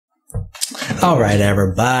Alright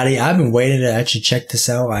everybody, I've been waiting to actually check this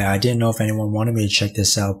out. I didn't know if anyone wanted me to check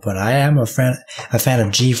this out, but I am a fan of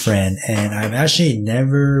GFRIEND, and I've actually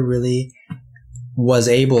never really was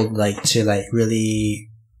able to really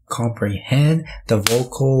comprehend the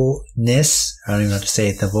vocalness, I don't even know how to say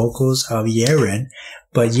it, the vocals of YERIN.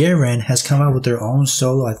 But YERIN has come out with their own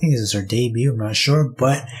solo. I think this is her debut, I'm not sure,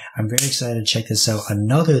 but I'm very excited to check this out.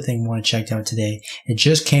 Another thing I want to check out today, it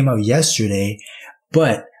just came out yesterday,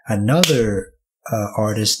 but another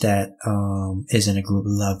artist that is in a group,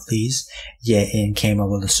 LOVELYZ, Yein, came up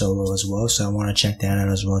with a solo as well. So I want to check that out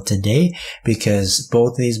as well today, because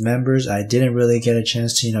both of these members, I didn't really get a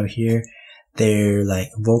chance to, hear their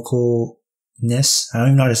vocalness. I don't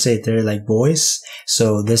even know how to say it, their voice.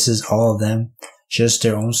 So this is all of them, just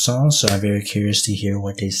their own songs. So I'm very curious to hear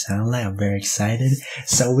what they sound like. I'm very excited.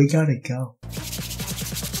 So we gotta go.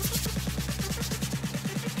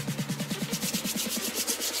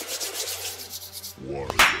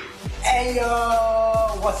 Hey yo,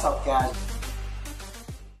 what's up guys?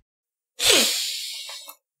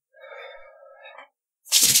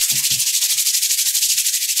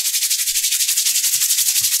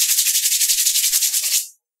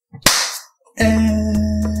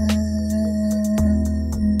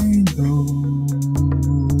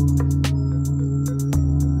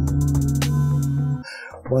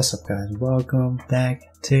 What's up guys, welcome back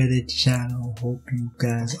to the channel. Hope you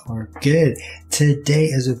guys are good. Today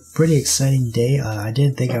is a pretty exciting day. I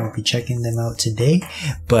didn't think I would be checking them out today,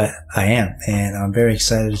 but I am, and I'm very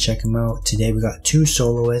excited to check them out. Today we got two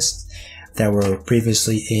soloists that were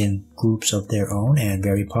previously in groups of their own, and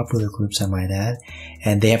very popular groups I might add,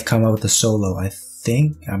 and they have come out with a solo. I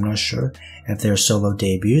think, I'm not sure if they're solo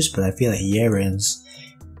debuts, but I feel like YERIN's,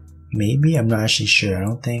 maybe, I'm not actually sure. I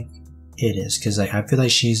don't think it is, because I feel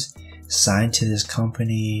like she's signed to this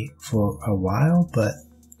company for a while, but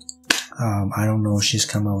I don't know if she's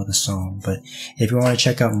come out with a song. But if you want to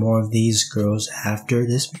check out more of these girls after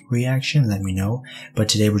this reaction, let me know. But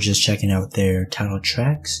today we're just checking out their title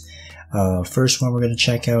tracks. First one we're going to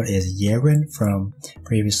check out is YERIN from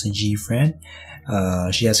previously GFRIEND.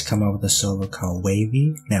 She has come out with a solo called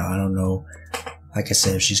Wavy. Now I don't know, like I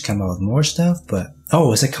said, if she's come out with more stuff, but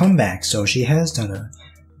it's a comeback, so she has done a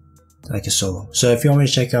solo. So if you want me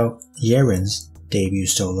to check out YERIN's debut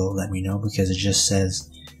solo, let me know, because it just says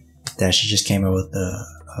that she just came out with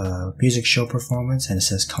a music show performance, and it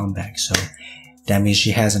says comeback, so that means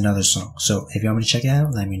she has another song. So if you want me to check it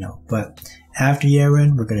out, let me know. But after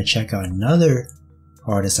YERIN, we're going to check out another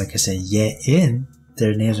artist, like I said, Yein.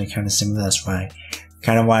 Their names are kind of similar, that's why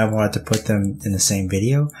I wanted to put them in the same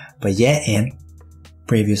video. But Yein,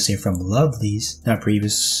 previously from LOVELYZ, not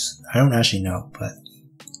previous, I don't actually know, but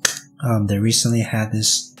they recently had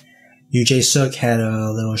this, UJ had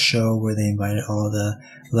a little show where they invited all the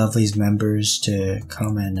LOVELYZ members to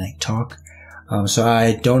come and talk. So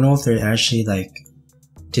I don't know if they're actually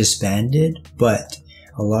disbanded, but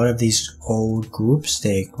a lot of these old groups,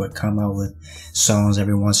 they would come out with songs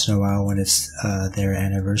every once in a while when it's their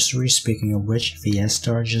anniversary. Speaking of which,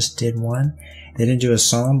 Fiesta just did one. They didn't do a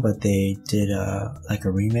song, but they did a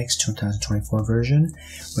remix 2024 version,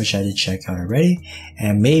 which I did check out already.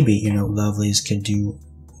 And maybe, LOVELYZ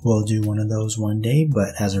will do one of those one day,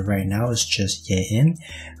 but as of right now, it's just Yein,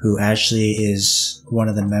 who actually is one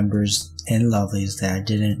of the members in LOVELYZ that I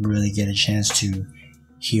didn't really get a chance to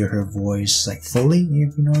hear her voice fully,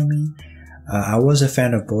 if you know what I mean. I was a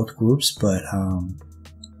fan of both groups, but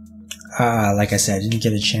like I said, I didn't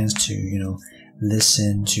get a chance to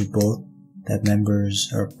listen to both the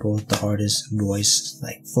members or both the artists' voice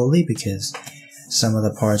fully, because some of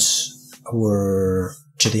the parts were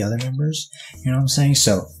to the other members, you know what I'm saying?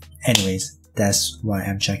 So anyways, that's why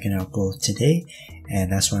I'm checking out both today,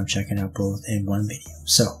 and that's why I'm checking out both in one video.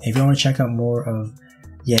 So if you want to check out more of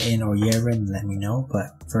Yein or YERIN, let me know.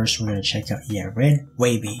 But first we're going to check out YERIN,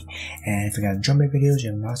 Wavy. And if you got to enjoy my videos,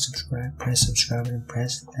 you're not subscribed, press subscribe and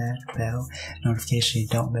press that bell notification so you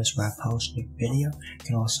don't miss when I post a new video. You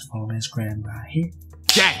can also follow me on Instagram right here.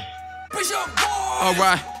 Gang!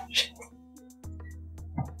 Alright.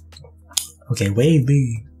 Okay,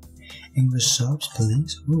 Wavy. English subs,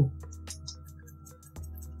 please. Ooh.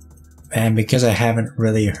 And because I haven't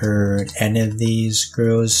really heard any of these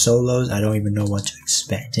girls' solos, I don't even know what to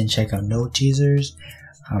expect. Didn't check out no teasers.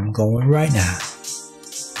 I'm going right now.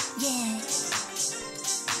 Yeah.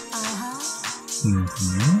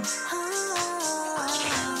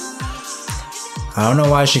 I don't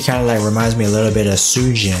know why she kind of reminds me a little bit of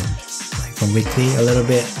Sujin, from Weekly, a little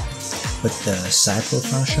bit, with the side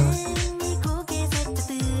profile shot.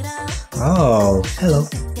 Oh, hello.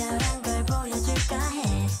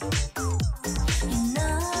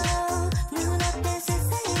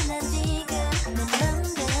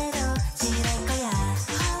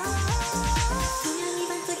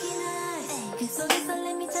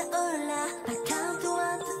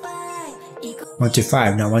 1, 2,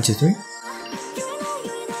 5. No, 1, 2, 3.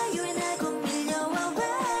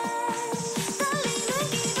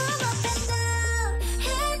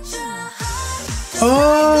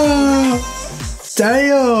 Oh,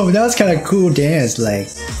 damn! That was kind of cool dance. Like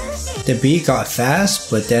the beat got fast,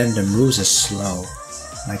 but then the moves are slow,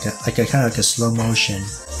 like a kind of like a slow motion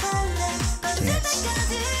dance.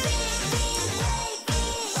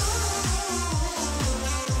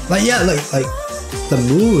 Like yeah, like the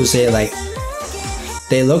moves,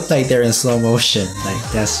 they look like they're in slow motion.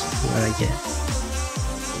 Like that's what I get.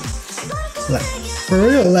 Like for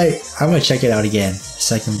real, like I'm gonna check it out again.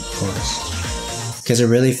 Second chorus, because it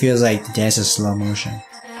really feels like the dance is slow motion.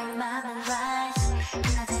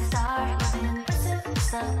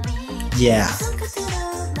 Yeah.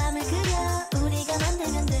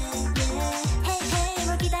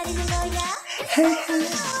 Hey, hey.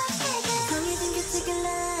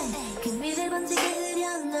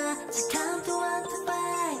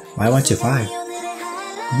 Why 1, 2, 5?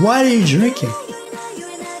 What are you drinking?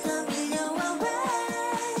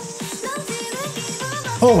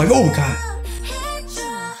 Oh my god!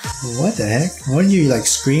 What the heck? Wouldn't you like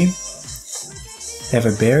scream if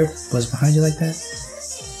a bear was behind you like that?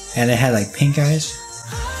 And it had like pink eyes?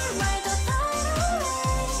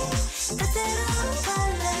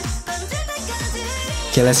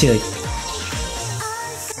 Okay, let's see like...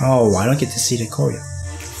 Oh, I don't get to see the choreo.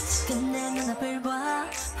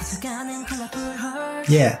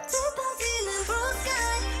 Yeah.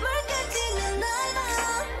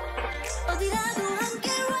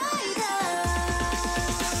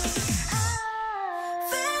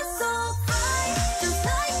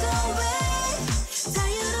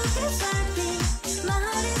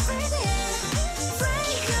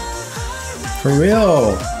 For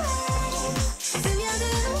real.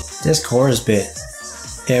 This chorus bit,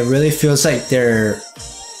 it really feels like they're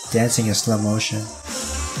dancing in slow motion.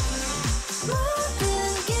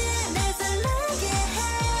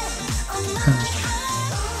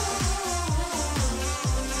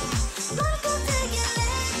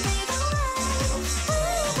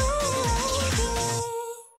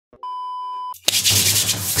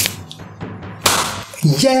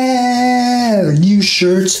 Yeah! New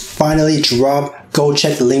shirts finally dropped. Go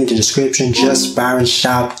check the link in the description.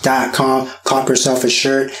 JustByronShop.com. Cop yourself a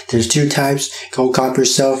shirt. There's 2 types. Go cop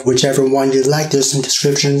yourself whichever one you like. There's some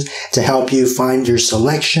descriptions to help you find your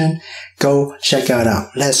selection. Go check it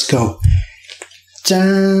out. Let's go.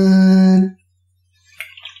 Dun!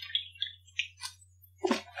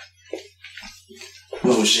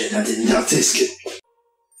 Oh shit, that did not taste good.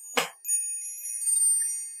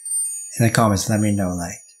 In the comments, let me know,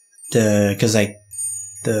 like, cause like,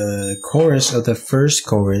 the chorus of the first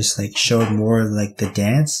chorus, like, showed more like the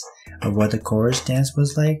dance of what the chorus dance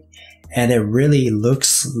was like. And it really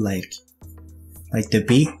looks like the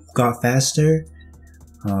beat got faster.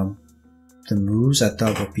 The moves I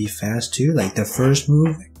thought would be fast too. Like the first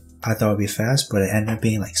move, I thought would be fast, but it ended up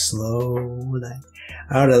being like slow, like,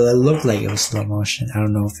 I don't know, it looked like it was slow motion. I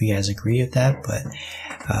don't know if you guys agree with that, but,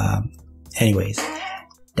 anyways.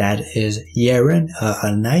 That is YERIN,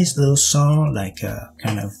 a nice little song, like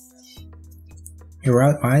kind of, it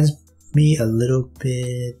reminds me a little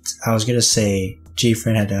bit, I was gonna say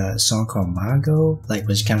GFRIEND had a song called Mago, like,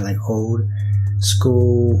 which kind of like old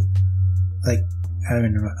school, like, I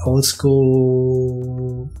don't know, old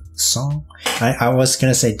school song. I was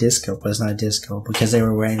gonna say disco, but it's not disco, because they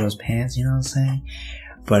were wearing those pants, you know what I'm saying?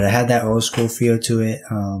 But it had that old school feel to it.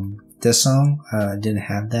 This song, didn't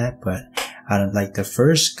have that, but I don't like the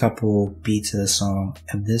first couple beats of the song,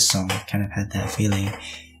 of this song kind of had that feeling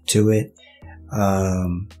to it.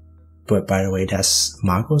 But by the way, that's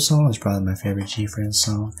Mago's song. It's probably my favorite GFRIEND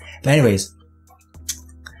song. But anyways,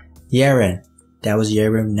 YERIN. That was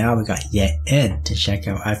YERIN. Now we got Yein to check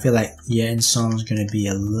out. I feel like Yein's song is going to be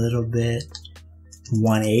a little bit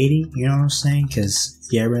 180, you know what I'm saying? Because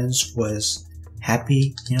YERIN's was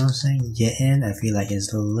happy, you know what I'm saying? Yein, I feel like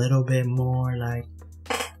it's a little bit more like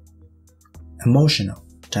emotional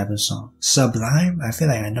type of song. Sublime, I feel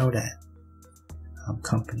like I know that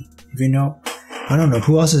company. If you know, I don't know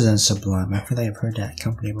who else is in Sublime. I feel like I've heard that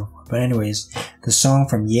company before. But anyways, the song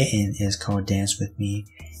from Yein is called Dance With Me.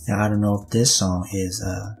 Now I don't know if this song is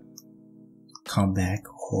a comeback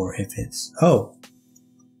or if it's, oh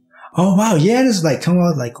wow, yeah, there's like come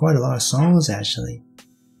out like quite a lot of songs actually.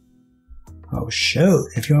 Oh shoot,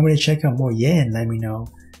 if you want me to check out more Yein, let me know.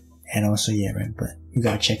 And also YERIN, but you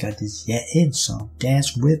gotta check out this Yein song.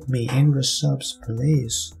 Dance With Me. English subs,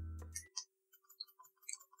 please.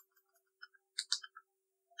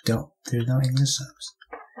 There's no English subs.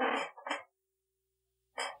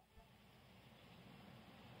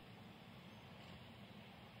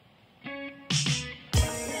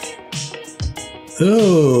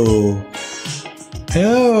 Ooh.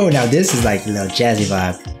 Oh, now this is like a little jazzy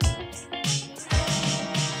vibe.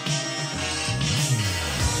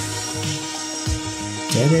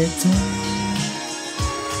 Get it?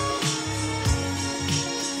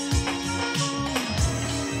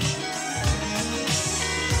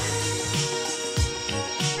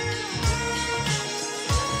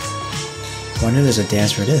 Wonder there's a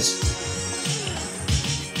dance for this.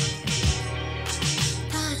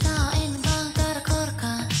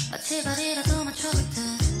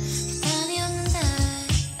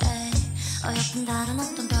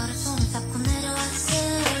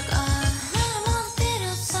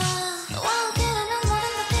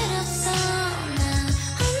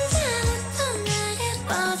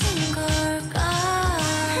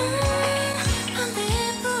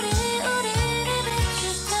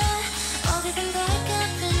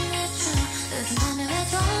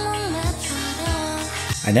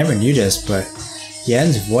 I never knew this, but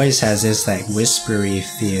Yein's voice has this like whispery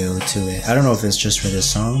feel to it. I don't know if it's just for this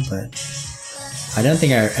song, but I don't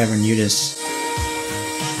think I ever knew this.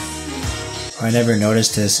 I never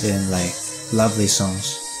noticed this in like Lovely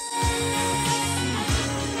songs.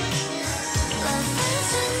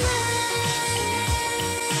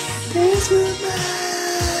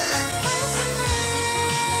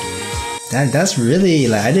 That's really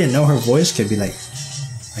like, I didn't know her voice could be like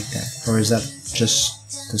that. Or is that just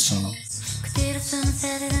the song?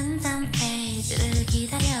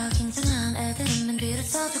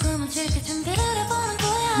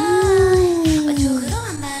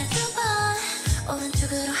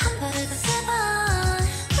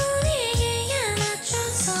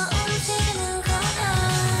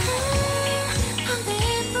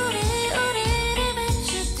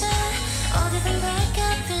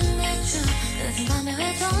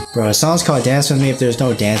 Bro, the song's called Dance With Me. If there's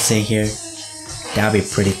no dancing here, that'd be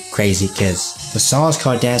pretty crazy, because the song's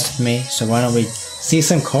called Dance With Me, so why don't we see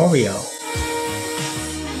some choreo?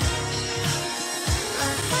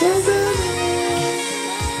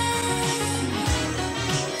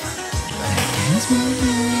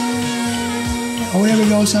 Oh, there we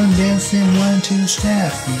go, some dancing 1-2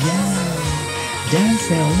 step, yeah.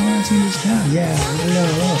 Dancing 1-2 step, yeah.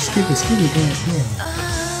 Oh, skippy dance, yeah.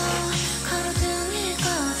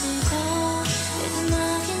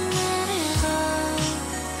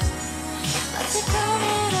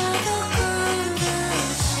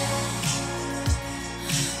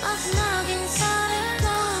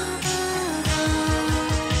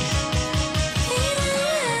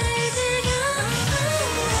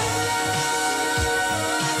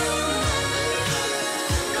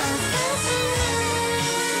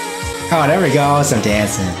 Oh, there we go, some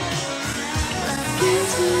dancing.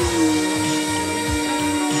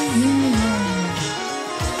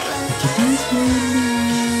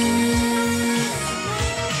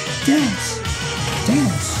 Dance.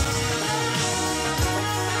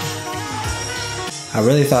 I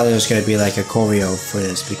really thought there was gonna be like a choreo for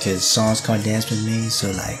this, because the song's called Dance With Me,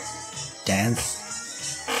 so like, dance.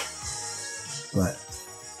 But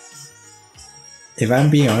if I'm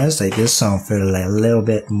being honest, like this song felt like a little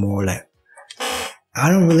bit more like,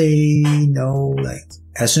 I don't really know, like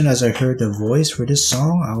as soon as I heard the voice for this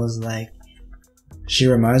song, I was like, she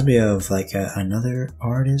reminds me of like another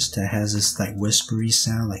artist that has this like whispery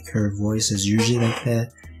sound, like her voice is usually like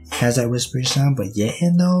that, has that whispery sound. But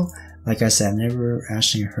Yein though, like I said, I've never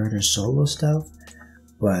actually heard her solo stuff,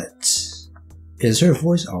 but is her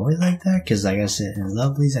voice always like that? Because like I said, in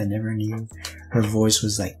LOVELYZ, I never knew her voice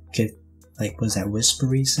was like was that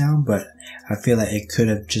whispery sound, but I feel like it could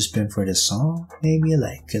have just been for the song, maybe,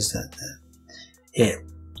 like, because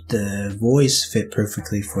the voice fit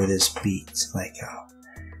perfectly for this beat. Like,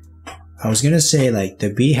 I was gonna say like the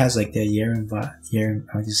beat has like the Yerin,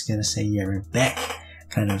 I'm just gonna say Yerin Beck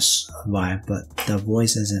kind of vibe, but the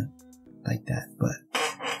voice isn't like that. But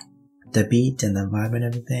the beat and the vibe and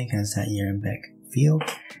everything has that Yerin Beck feel.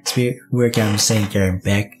 It's weird, I'm saying Yerin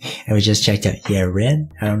Beck, and we just checked out YERIN.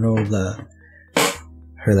 I don't know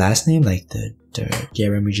her last name, like the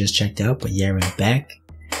Yerin we just checked out, but Yerin Beck,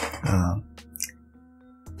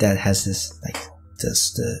 that has this like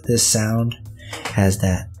this sound is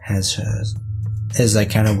like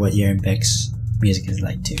kind of what Yerin Beck's music is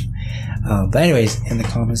like too. But anyways, in the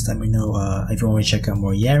comments, let me know if you want me to check out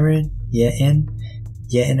more Yein or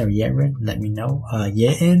Yerin. Let me know.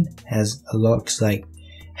 Yein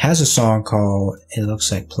has a song called It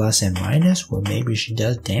Looks Like Plus and Minus, where maybe she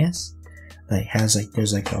does dance. Like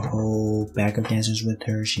there's like a whole bag of dancers with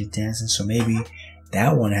her, she's dancing, so maybe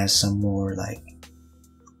that one has some more like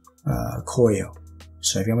choreo.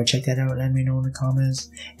 So if you want to check that out, let me know in the comments.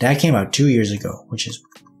 That came out 2 years ago, which is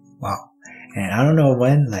wow. And I don't know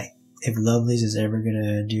when, like, if LOVELYZ is ever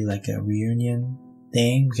gonna do like a reunion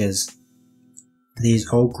thing, because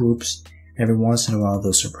these old groups, every once in a while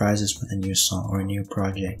they'll surprise us with a new song or a new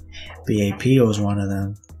project. BAP was one of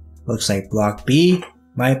them. Looks like Block B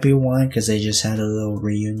might be one, because they just had a little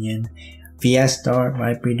reunion. Fiestar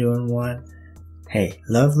might be doing one. Hey,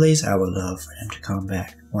 LOVELYZ, I would love for them to come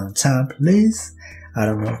back one time, please. I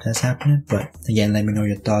don't know if that's happening, but again, let me know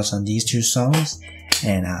your thoughts on these two songs,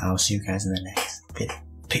 and I'll see you guys in the next video.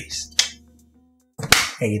 Peace.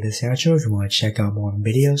 Hey, this is Yacho. If you want to check out more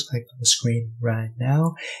videos, click on the screen right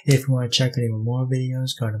now. If you want to check out even more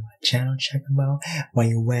videos, go to my channel, check them out. While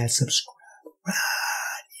you're at, subscribe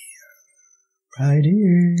right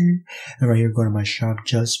here. And right here, go to my shop,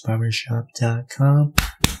 JustByronShop.com.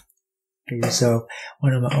 Get yourself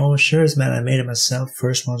one of my own shirts, man. I made it myself.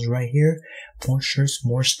 First one's right here. More shirts,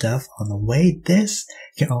 more stuff on the way. This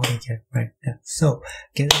you can only get right now. So,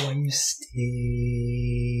 get it while you still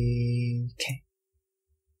can.